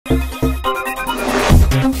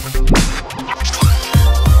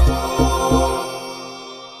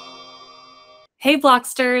Hey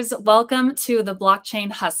Blocksters, welcome to the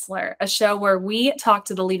Blockchain Hustler, a show where we talk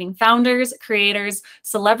to the leading founders, creators,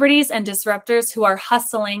 celebrities, and disruptors who are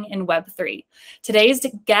hustling in Web3. Today's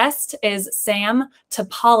guest is Sam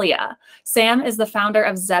Thapaliya. Sam is the founder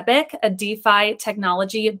of Zebec, a DeFi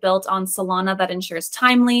technology built on Solana that ensures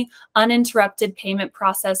timely, uninterrupted payment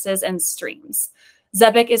processes and streams.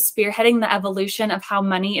 Zebec is spearheading the evolution of how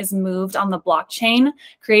money is moved on the blockchain,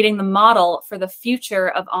 creating the model for the future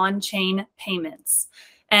of on-chain payments.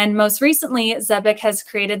 And most recently, Zebec has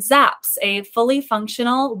created Zaps, a fully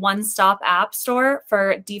functional one-stop app store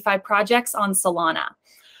for DeFi projects on Solana.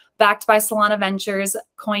 Backed by Solana Ventures,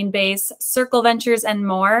 Coinbase, Circle Ventures, and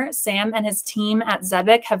more, Sam and his team at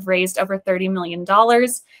Zebec have raised over $30 million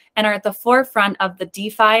and are at the forefront of the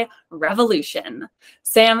DeFi revolution.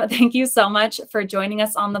 Sam, thank you so much for joining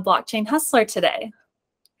us on the Blockchain Hustler today.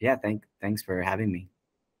 Yeah, thanks for having me.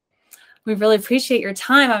 We really appreciate your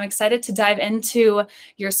time. I'm excited to dive into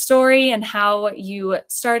your story and how you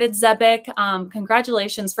started Zebec.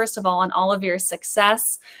 Congratulations, first of all, on all of your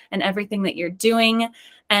success and everything that you're doing.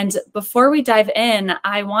 And before we dive in,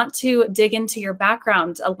 I want to dig into your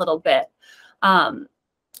background a little bit.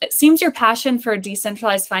 It seems your passion for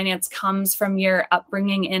decentralized finance comes from your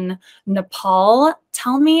upbringing in Nepal.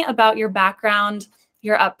 Tell me about your background,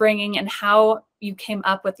 your upbringing, and how you came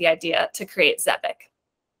up with the idea to create Zebec.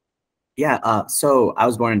 Yeah, so I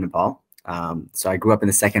was born in Nepal. So I grew up in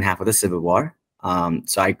the second half of the Civil War.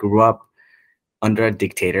 So I grew up under a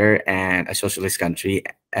dictator and a socialist country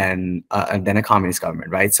and then a communist government,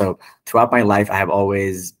 right? So throughout my life, I have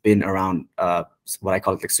always been around what I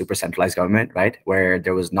call like super centralized government, right? Where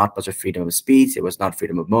there was not much of freedom of speech. It was not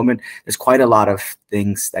freedom of movement. There's quite a lot of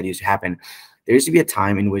things that used to happen. There used to be a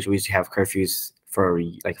time in which we used to have curfews for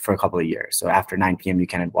a couple of years. So after 9 p.m. you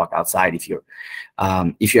cannot walk outside. If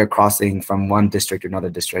you're crossing from one district to another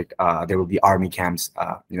district, there will be army camps,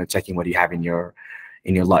 checking what you have in your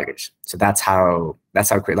luggage. So that's how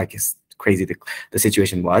crazy the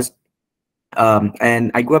situation was.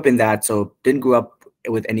 And I grew up in that, so didn't grow up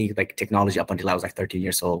with any like technology up until I was like 13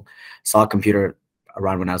 years old. Saw a computer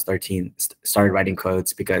around when I was 13, started writing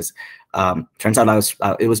codes because turns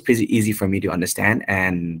out it was pretty easy for me to understand,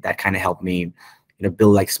 and that kind of helped me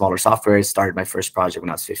build like smaller software. Started my first project when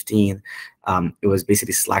I was 15. It was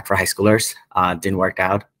basically Slack for high schoolers. Didn't work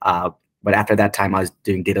out. But after that time, I was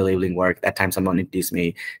doing data labeling work. That time, someone introduced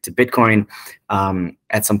me to Bitcoin.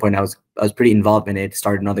 At some point, I was pretty involved in it.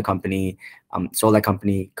 Started another company, sold that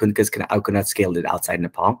company. I could not scale it outside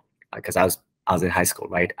Nepal because I was in high school,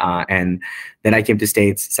 right? And then I came to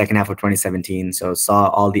States second half of 2017. So saw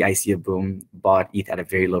all the ICO boom, bought ETH at a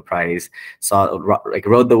very low price.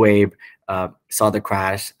 Rode the wave, saw the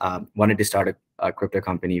crash. Wanted to start a crypto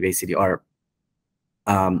company, basically,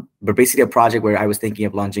 but basically a project where I was thinking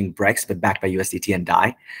of launching Brex, but backed by USDT and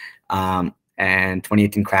DAI. And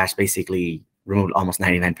 2018 crash basically removed almost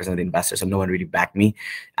 99% of the investors, so no one really backed me.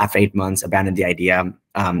 After 8 months, abandoned the idea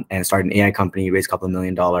and started an AI company, raised a couple of $1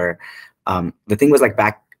 million. The thing was like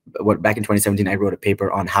back in 2017, I wrote a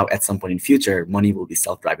paper on how at some point in future, money will be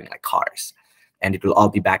self-driving like cars. And it will all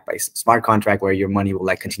be backed by smart contract where your money will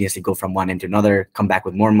like continuously go from one end to another, come back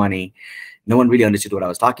with more money. No one really understood what I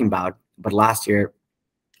was talking about. But last year,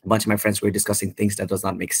 a bunch of my friends were discussing things that does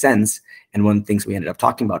not make sense. And one of the things we ended up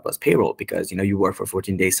talking about was payroll, because you work for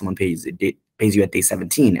 14 days, someone pays you at day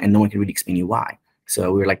 17, and no one can really explain you why.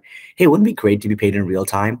 So we were like, hey, wouldn't it be great to be paid in real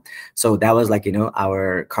time? So that was like,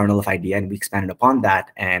 our kernel of idea, and we expanded upon that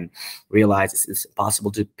and realized it's possible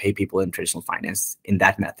to pay people in traditional finance in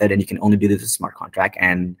that method, and you can only do this with smart contract.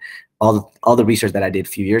 And all the research that I did a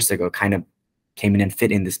few years ago kind of came in and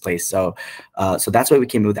fit in this place. So that's why we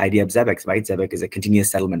came up with the idea of Zebec, right? Zebec is a continuous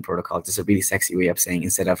settlement protocol. It's just a really sexy way of saying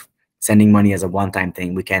instead of sending money as a one-time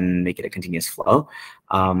thing, we can make it a continuous flow.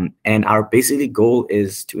 And our basically goal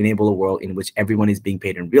is to enable a world in which everyone is being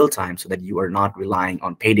paid in real time so that you are not relying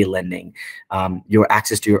on payday lending. Your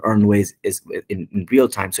access to your earned ways is in real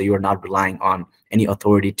time, so you are not relying on any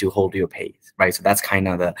authority to hold your pays, right? So that's kind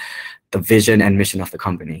of the vision and mission of the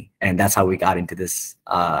company. And that's how we got into this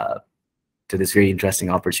very interesting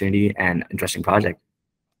opportunity and interesting project.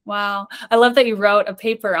 Wow. I love that you wrote a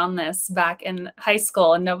paper on this back in high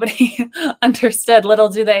school and nobody understood. Little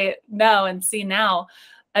do they know and see now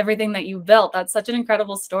everything that you built. That's such an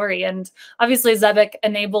incredible story. And obviously Zebec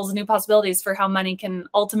enables new possibilities for how money can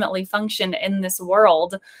ultimately function in this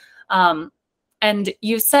world. And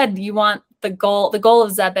you said you want the goal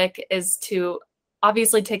of Zebec is to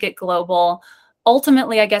obviously take it global.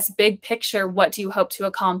 Ultimately, I guess, big picture, what do you hope to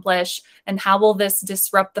accomplish and how will this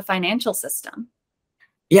disrupt the financial system?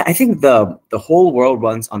 Yeah, I think the whole world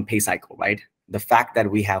runs on pay cycle, right? the fact that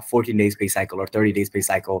we have 14 days pay cycle or 30 days pay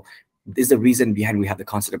cycle is the reason behind we have the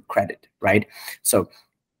concept of credit, right? So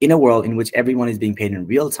in a world in which everyone is being paid in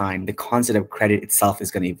real time, the concept of credit itself is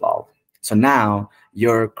going to evolve. So now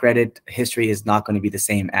your credit history is not going to be the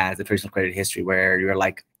same as the traditional credit history where you're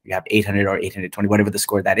like, you have 800 or 820, whatever the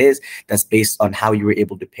score that is, that's based on how you were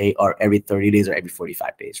able to pay or every 30 days or every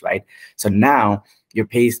 45 days, right? So now your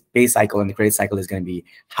pay cycle and the credit cycle is going to be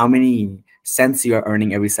how many cents you are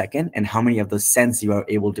earning every second and how many of those cents you are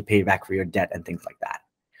able to pay back for your debt and things like that.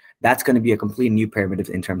 That's going to be a completely new pyramid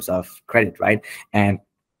in terms of credit, right? And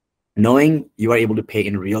knowing you are able to pay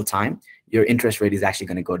in real time, your interest rate is actually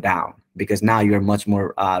going to go down because now you're much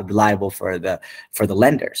more reliable for the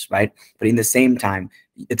lenders, right? But in the same time,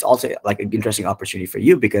 it's also like an interesting opportunity for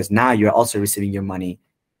you because now you're also receiving your money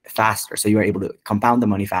faster. So you are able to compound the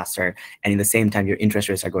money faster. And in the same time, your interest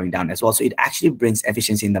rates are going down as well. So it actually brings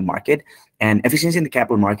efficiency in the market. And efficiency in the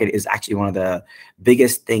capital market is actually one of the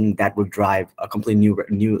biggest thing that would drive a completely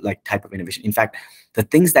new like type of innovation. In fact, the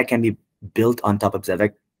things that can be built on top of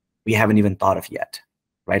Zebec, we haven't even thought of yet,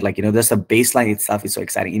 right? Like, just the baseline itself is so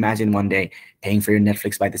exciting. Imagine one day paying for your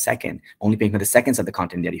Netflix by the second, only paying for the seconds of the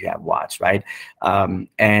content that you have watched, right?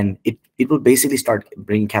 And it will basically start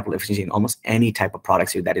bringing capital efficiency in almost any type of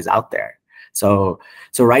products that is out there. So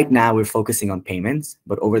right now we're focusing on payments,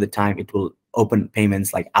 but over the time it will open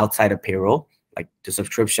payments like outside of payroll, like to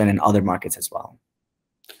subscription and other markets as well.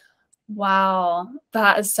 Wow,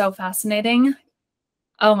 that is so fascinating.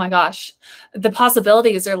 Oh my gosh. The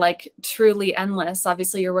possibilities are like truly endless.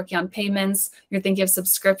 Obviously, you're working on payments, you're thinking of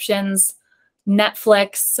subscriptions,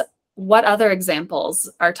 Netflix. What other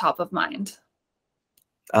examples are top of mind?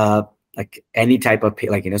 Like any type of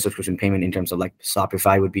subscription payment in terms of like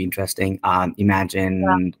Shopify would be interesting.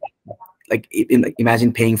 Imagine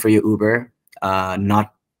imagine paying for your Uber,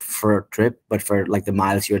 not for a trip, but for like the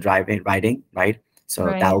miles you're riding, right? So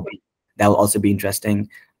Right. that will also be interesting.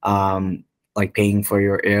 Like paying for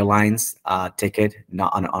your airlines ticket,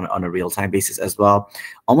 not on a real-time basis as well.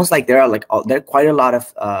 Almost like there are quite a lot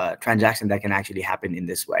of transactions that can actually happen in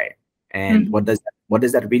this way. And what does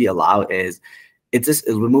that really allow is it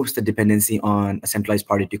removes the dependency on a centralized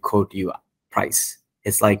party to quote you price.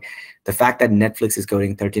 It's like the fact that Netflix is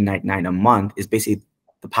going $13.99 a month is basically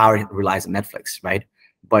the power relies on Netflix, right?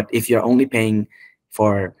 But if you're only paying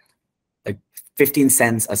for 15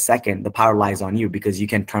 cents a second, the power lies on you because you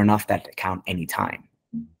can turn off that account anytime.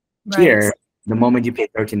 Right. Here, the moment you pay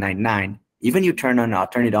 $13.99, even you turn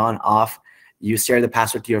it on, off, you share the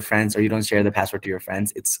password to your friends or you don't share the password to your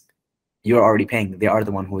friends, you're already paying. They are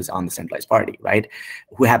the one who is on the centralized party, right?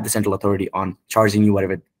 Who have the central authority on charging you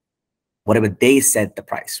whatever they set the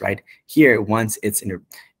price, right? Here, once it's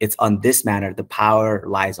on this manner, the power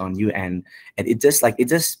lies on you, and it just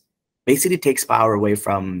basically takes power away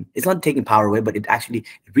from, it's not taking power away, but it actually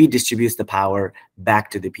redistributes the power back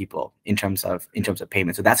to the people in terms of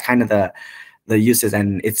payment. So that's kind of the uses,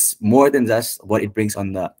 and it's more than just what it brings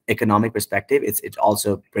on the economic perspective. It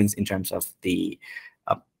also brings in terms of the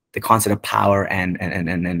concept of power and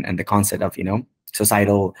the concept of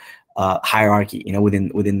societal hierarchy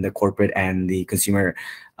within the corporate and the consumer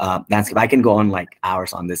landscape. I can go on like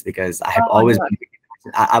hours on this because I've always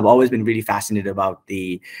been really fascinated about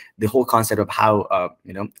the whole concept of how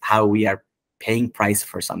how we are paying price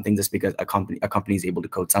for something just because a company is able to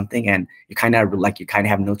code something, and you kind of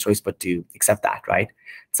have no choice but to accept that, right?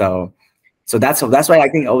 So that's why I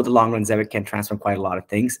think over the long run Zebec can transform quite a lot of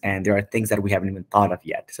things, and there are things that we haven't even thought of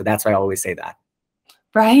yet. So that's why I always say that.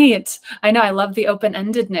 Right. I know. I love the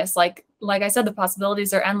open-endedness. Like I said, the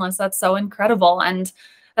possibilities are endless. That's so incredible. And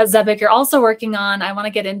at Zebec, you're also working on, I want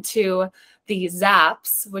to get into the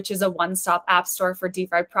Zaps, which is a one-stop app store for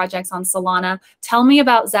DeFi projects on Solana. Tell me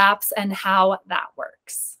about Zaps and how that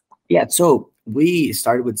works. Yeah, so we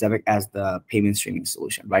started with Zebec as the payment streaming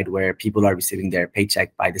solution, right? Where people are receiving their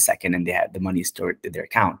paycheck by the second and they have the money stored in their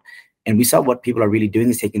account. And we saw what people are really doing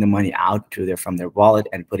is taking the money out from their wallet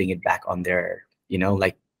and putting it back on their,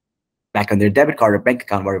 back on their debit card or bank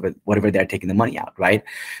account, whatever they're taking the money out, right?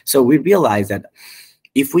 So we realized that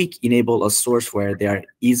if we enable a source where they are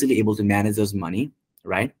easily able to manage those money,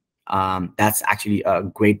 right? That's actually a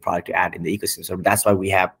great product to add in the ecosystem. So that's why we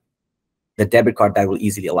have the debit card that will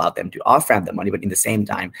easily allow them to off-ramp the money. But in the same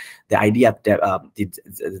time, the idea of the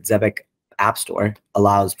Zebec App Store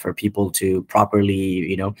allows for people to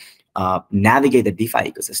properly, navigate the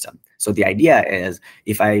DeFi ecosystem. So the idea is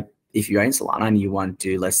if you're in Solana and you want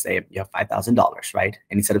to, let's say you have $5,000, right?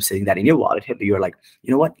 And instead of sitting that in your wallet, you're like,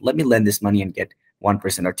 you know what, let me lend this money and get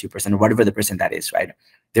 1% or 2% or whatever the percent that is, right?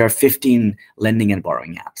 There are 15 lending and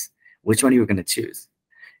borrowing apps. Which one are you going to choose?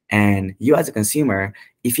 And you as a consumer,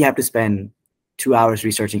 if you have to spend 2 hours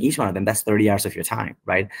researching each one of them, that's 30 hours of your time,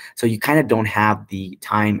 right? So you kind of don't have the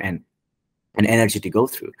time and energy to go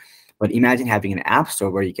through. But imagine having an app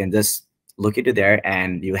store where you can just look into there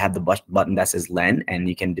and you have the button that says lend, and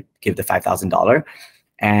you can give the $5,000,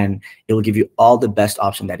 and it will give you all the best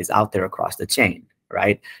option that is out there across the chain,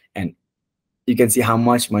 right? And you can see how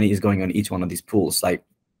much money is going on each one of these pools. Like,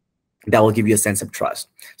 that will give you a sense of trust.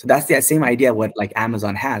 So that's the same idea what like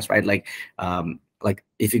Amazon has, right? Like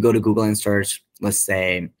if you go to Google and search, let's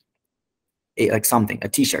say a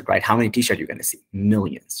t-shirt, right? How many t-shirts you're going to see?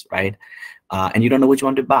 Millions, right? And you don't know which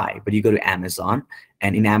one to buy, but you go to Amazon,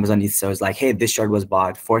 and in Amazon it says like, hey, this shirt was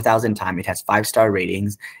bought 4,000 times, it has 5-star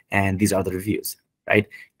ratings, and these are the reviews, right?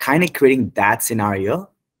 Kind of creating that scenario,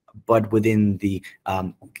 but within the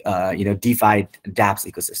DeFi dApps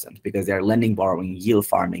ecosystems, because they're lending, borrowing, yield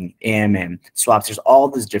farming, AMM, swaps. There's all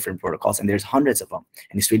these different protocols, and there's hundreds of them,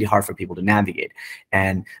 and it's really hard for people to navigate.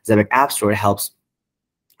 And Zebec App Store helps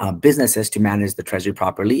businesses to manage the treasury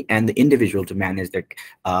properly, and the individual to manage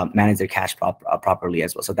their cash properly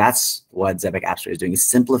as well. So that's what Zebec App Store is doing, is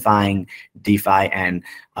simplifying DeFi and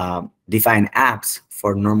apps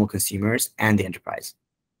for normal consumers and the enterprise.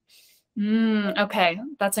 Okay,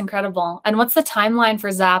 that's incredible. And what's the timeline for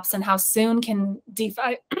Zaps, and how soon can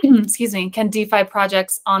DeFi, can DeFi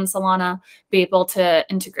projects on Solana be able to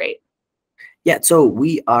integrate? Yeah, so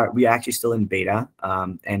we are actually still in beta,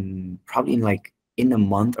 and probably in a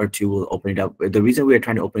month or two we'll open it up. The reason we are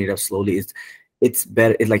trying to open it up slowly is it's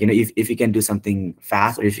better. It's like, if you can do something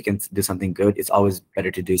fast, or if you can do something good, it's always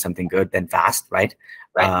better to do something good than fast, right?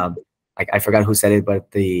 Like, I forgot who said it,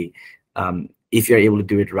 but the if you're able to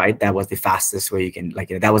do it right, that was the fastest way you can,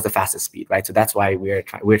 that was the fastest speed, right? So that's why we're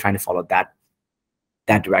trying to follow that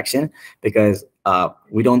direction, because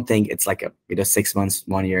we don't think it's like a 6 months,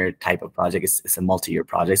 1 year type of project. It's a multi-year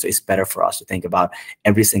project, so it's better for us to think about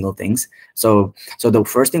every single things. So the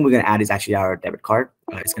first thing we're going to add is actually our debit card.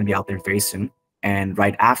 It's going to be out there very soon, and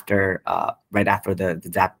right after the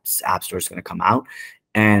Zaps App Store is going to come out.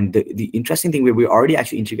 And the interesting thing, we're already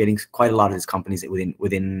actually integrating quite a lot of these companies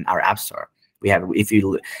within our App Store. We have,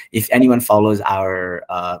 if anyone follows our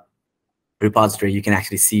repository, you can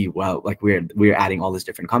actually see, well, like we're adding all these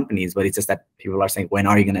different companies, but it's just that people are saying, when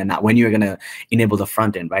you're gonna enable the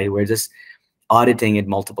front end, right? We're just auditing it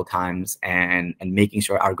multiple times and making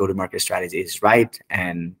sure our go-to-market strategy is right,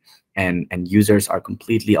 and users are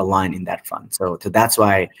completely aligned in that front. So that's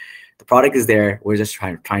why the product is there. We're just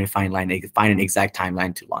trying to find an exact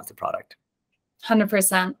timeline to launch the product.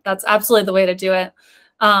 100%. That's absolutely the way to do it.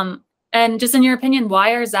 And just in your opinion,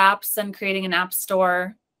 why are Zaps and creating an app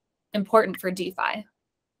store important for DeFi?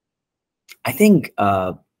 I think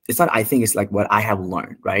it's not. I think it's like what I have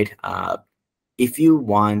learned, right? If you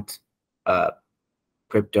want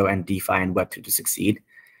crypto and DeFi and Web3 to succeed,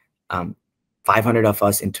 500 of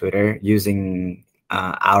us in Twitter using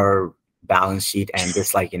our balance sheet and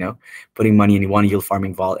just putting money in one yield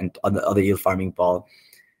farming vault and the other yield farming vault,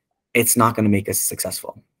 it's not going to make us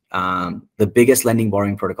successful. The biggest lending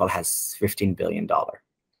borrowing protocol has $15 billion.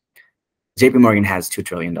 JP Morgan has $2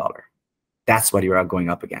 trillion. That's what you are going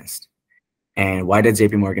up against. And why does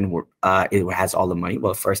JP Morgan work? It has all the money.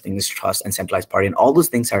 Well, first thing is trust and centralized party, and all those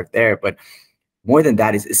things are there. But more than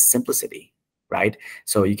that is simplicity, right?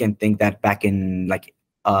 So you can think that back in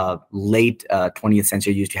late 20th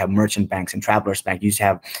century, you used to have merchant banks and travelers bank. You used to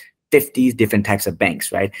have 50 different types of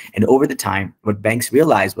banks, right? And over the time, what banks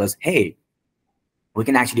realized was, hey, we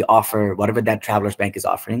can actually offer whatever that travelers bank is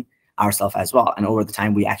offering ourselves as well. And over the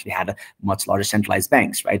time, we actually had a much larger centralized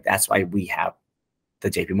banks, right? That's why we have the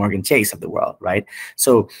JP Morgan Chase of the world, right?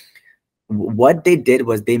 So what they did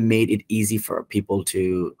was they made it easy for people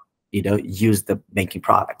to, use the banking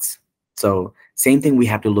products. So same thing we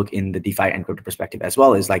have to look in the DeFi and crypto perspective as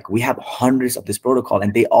well, is like we have hundreds of this protocol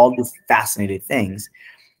and they all do fascinating things.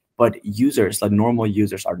 But users, like normal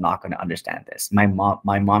users, are not going to understand this. My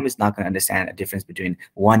mom is not going to understand a difference between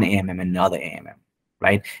one AMM and another AMM,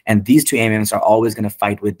 right? And these two AMMs are always going to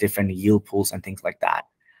fight with different yield pools and things like that.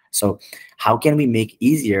 So how can we make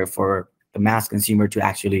easier for the mass consumer to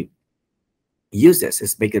actually use this?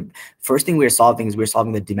 Is first thing we're solving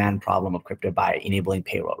the demand problem of crypto by enabling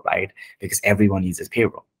payroll, right? Because everyone uses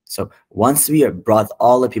payroll. So once we have brought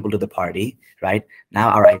all the people to the party, right, now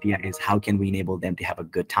our idea is how can we enable them to have a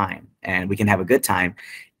good time? And we can have a good time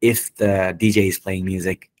if the DJ is playing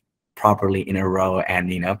music properly in a row,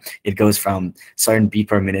 and it goes from certain beat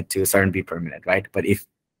per minute to a certain beat per minute, right? But if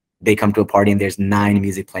they come to a party and there's 9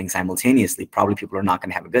 music playing simultaneously, probably people are not going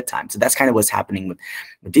to have a good time. So that's kind of what's happening with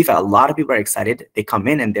DeFi. A lot of people are excited. They come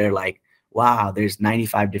in and they're like, wow, there's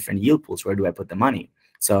 95 different yield pools. Where do I put the money?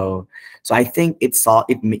 So I think it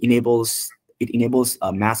enables it enables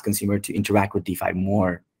a mass consumer to interact with DeFi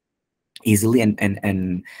more easily,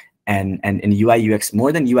 and UI UX,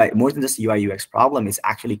 more than just UI UX problem, is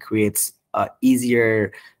actually creates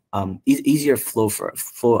easier flow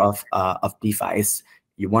of DeFi.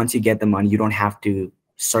 Once you get the money, you don't have to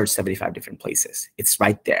search 75 different places. It's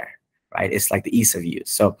right there, right? It's like the ease of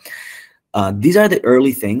use. So these are the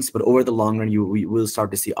early things, but over the long run, we will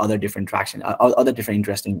start to see other different traction, other different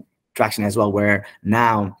interesting traction as well, where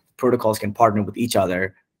now protocols can partner with each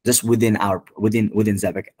other just within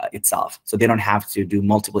Zebec itself. So they don't have to do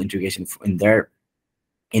multiple integration in their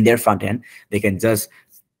front end. They can just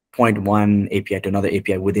point one API to another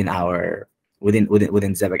API within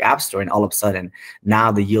Zebec App Store, and all of a sudden,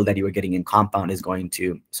 now the yield that you were getting in Compound is going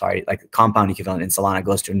to, like the Compound equivalent in Solana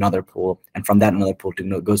goes to another pool, and from that another pool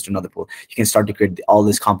goes to another pool. You can start to create all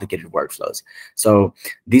these complicated workflows. So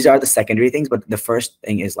these are the secondary things, but the first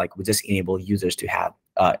thing is like we just enable users to have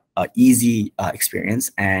a easy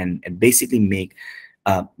experience, and basically make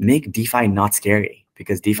DeFi not scary,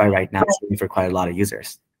 because DeFi right now is looking for quite a lot of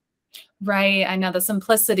users. Right. I know the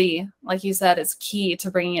simplicity, like you said, is key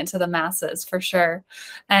to bringing it to the masses for sure.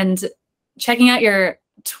 And checking out your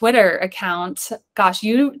Twitter account, gosh,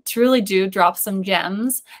 you truly do drop some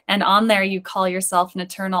gems. And on there, you call yourself an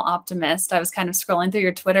eternal optimist. I was kind of scrolling through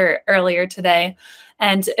your Twitter earlier today,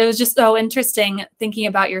 and it was just so interesting thinking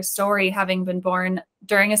about your story, having been born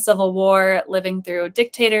during a civil war, living through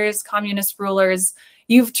dictators, communist rulers.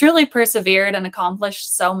 You've truly persevered and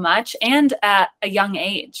accomplished so much, and at a young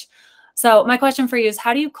age. So my question for you is,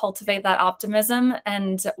 how do you cultivate that optimism,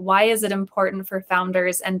 and why is it important for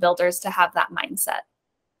founders and builders to have that mindset?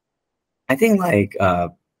 I think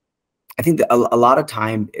that a lot of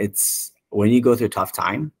time, it's when you go through a tough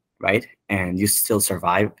time, right, and you still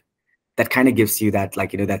survive, that kind of gives you that,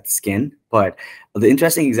 like, that skin. But the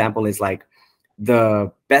interesting example is like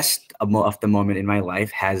the best of the moment in my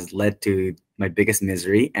life has led to my biggest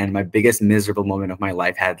misery, and my biggest miserable moment of my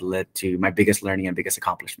life had led to my biggest learning and biggest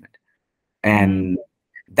accomplishment. And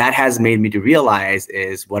that has made me to realize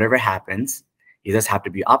is whatever happens, you just have to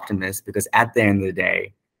be optimist, because at the end of the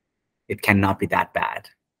day, it cannot be that bad.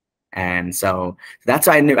 And so that's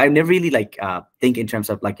why I never really like think in terms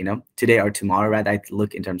of like, today or tomorrow, rather I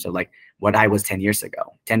look in terms of like what I was 10 years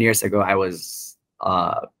ago. 10 years ago, I was,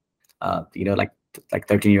 like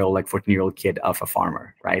 13-year-old, like 14-year-old kid of a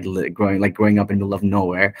farmer, right? Growing up in the middle of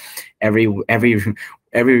nowhere. Every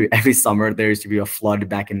summer there used to be a flood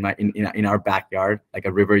back in our backyard. Like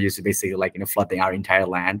a river used to basically like flooding our entire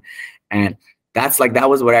land, and that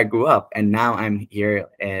was where I grew up. And now I'm here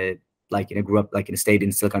grew up stayed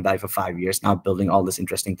in Silicon Valley for 5 years now, building all these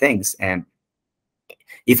interesting things. And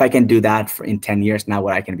if I can do that in 10 years, now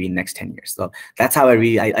what I can be in the next 10 years. So that's how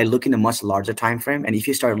I look in a much larger time frame. And if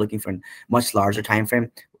you start looking for a much larger time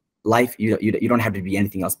frame, life, you don't have to be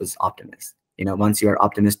anything else but optimist. Once you're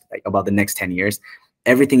optimistic about the next 10 years,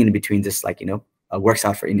 everything in between just works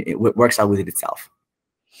out with itself.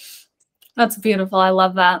 That's beautiful. I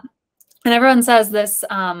love that. And everyone says this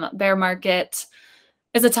bear market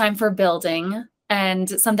is a time for building. And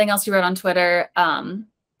something else you wrote on Twitter,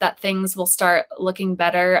 that things will start looking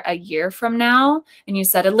better a year from now. And you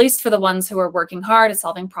said, at least for the ones who are working hard at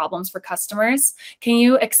solving problems for customers. Can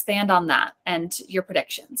you expand on that and your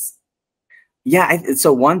predictions? Yeah.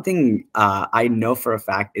 So one thing I know for a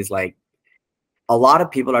fact is like a lot of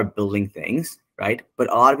people are building things, right?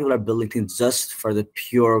 But a lot of people are building things just for the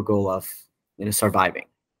pure goal of surviving,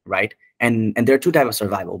 right? And there are two types of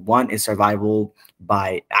survival. One is survival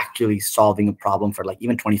by actually solving a problem for like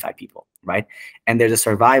even 25 people, right? And there's a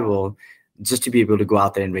survival just to be able to go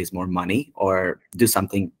out there and raise more money or do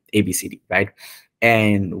something ABCD, right?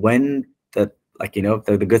 And when the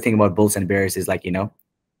good thing about bulls and bears is like,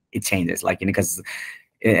 it changes, like, because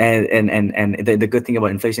and the good thing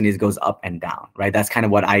about inflation is it goes up and down, right? That's kind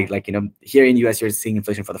of what I like. Here in US, you're seeing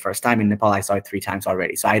inflation for the first time. In Nepal, I saw it 3 times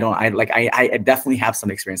already. So I definitely have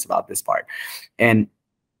some experience about this part. And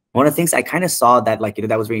one of the things I kind of saw that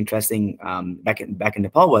that was very interesting back in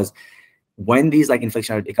Nepal was when these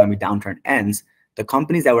inflationary economic downturn ends, the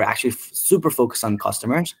companies that were actually super focused on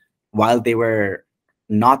customers, while they were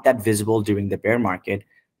not that visible during the bear market,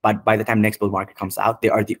 but by the time next bull market comes out, they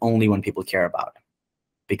are the only one people care about.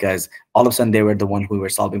 Because all of a sudden they were the one who were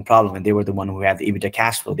solving problem, and they were the one who had the EBITDA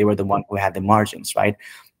cash flow. They were the one who had the margins, right?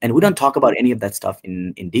 And we don't talk about any of that stuff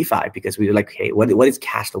in DeFi, because we're like, hey, what is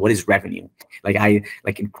cash flow? What is revenue?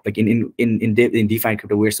 In DeFi and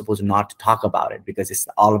crypto, we're supposed to not talk about it because it's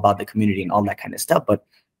all about the community and all that kind of stuff. But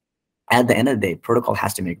at the end of the day, protocol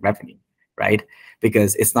has to make revenue, right?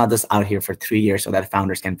 Because it's not just out here for 3 years so that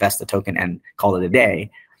founders can vest the token and call it a day.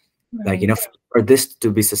 Right. for this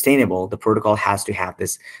to be sustainable, the protocol has to have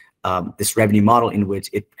this this revenue model in which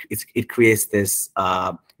it creates this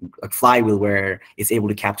a flywheel where it's able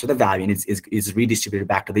to capture the value and it's redistributed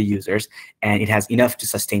back to the users, and it has enough to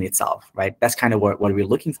sustain itself, right? That's kind of what we're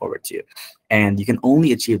looking forward to. And you can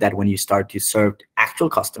only achieve that when you start to serve actual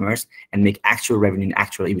customers and make actual revenue and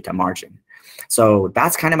actual EBITDA margin. So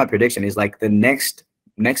that's kind of my prediction, is like the next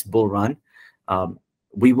bull run,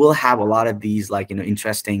 we will have a lot of these like,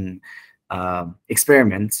 interesting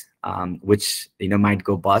experiments, which might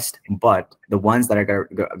go bust, but the ones that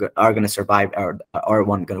are going to survive who are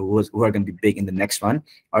going to be big in the next run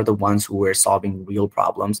are the ones who are solving real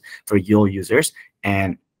problems for real users,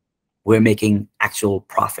 and we're making actual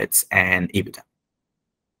profits and EBITDA.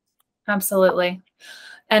 Absolutely.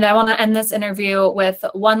 And I want to end this interview with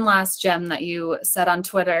one last gem that you said on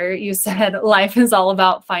Twitter. You said life is all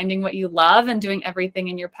about finding what you love and doing everything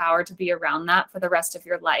in your power to be around that for the rest of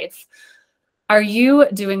your life. Are you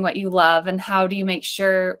doing what you love, and how do you make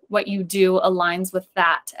sure what you do aligns with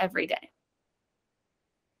that every day?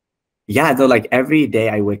 Yeah, so like every day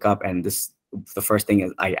I wake up and the first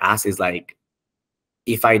thing I ask is like,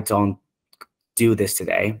 if I don't do this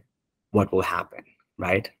today, what will happen,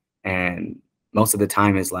 right? And most of the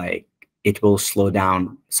time is like, it will slow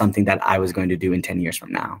down something that I was going to do in 10 years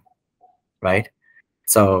from now, right?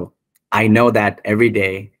 So I know that every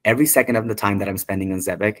day, every second of the time that I'm spending on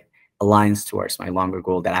Zebec aligns towards my longer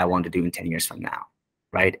goal that I want to do in 10 years from now,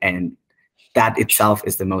 right? And that itself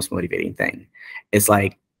is the most motivating thing. It's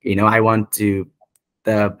like, I want like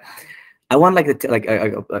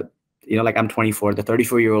I'm 24, the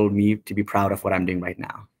 34-year-old me to be proud of what I'm doing right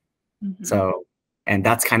now. Mm-hmm. So, and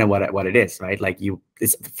that's kind of what it is, right? Like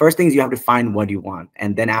it's the first thing is you have to find what you want.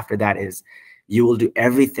 And then after that is you will do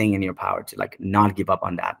everything in your power to like not give up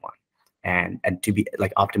on that one. And to be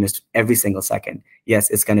like optimistic every single second.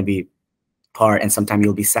 Yes, it's going to be hard and sometimes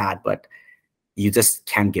you'll be sad, but you just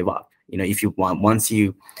can't give up. If you want,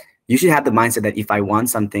 you should have the mindset that if I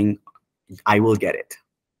want something, I will get it.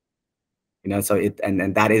 So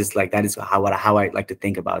that is how I like to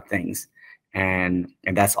think about things. And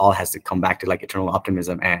that's all has to come back to like eternal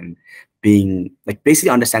optimism and being like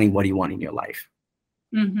basically understanding what you want in your life.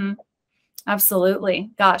 Mm-hmm. Absolutely.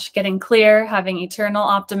 Gosh, getting clear, having eternal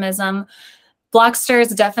optimism. Blocksters,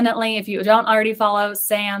 definitely, if you don't already follow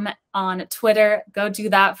Sam on Twitter, go do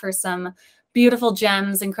that for some beautiful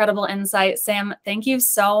gems, incredible insight. Sam, thank you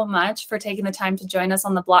so much for taking the time to join us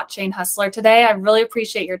on the Blockchain Hustler today. I really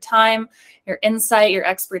appreciate your time, your insight, your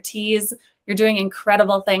expertise. You're doing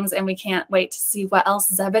incredible things, and we can't wait to see what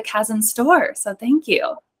else Zebec has in store. So thank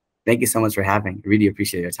you. Thank you so much for having me. Really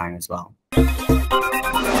appreciate your time as well.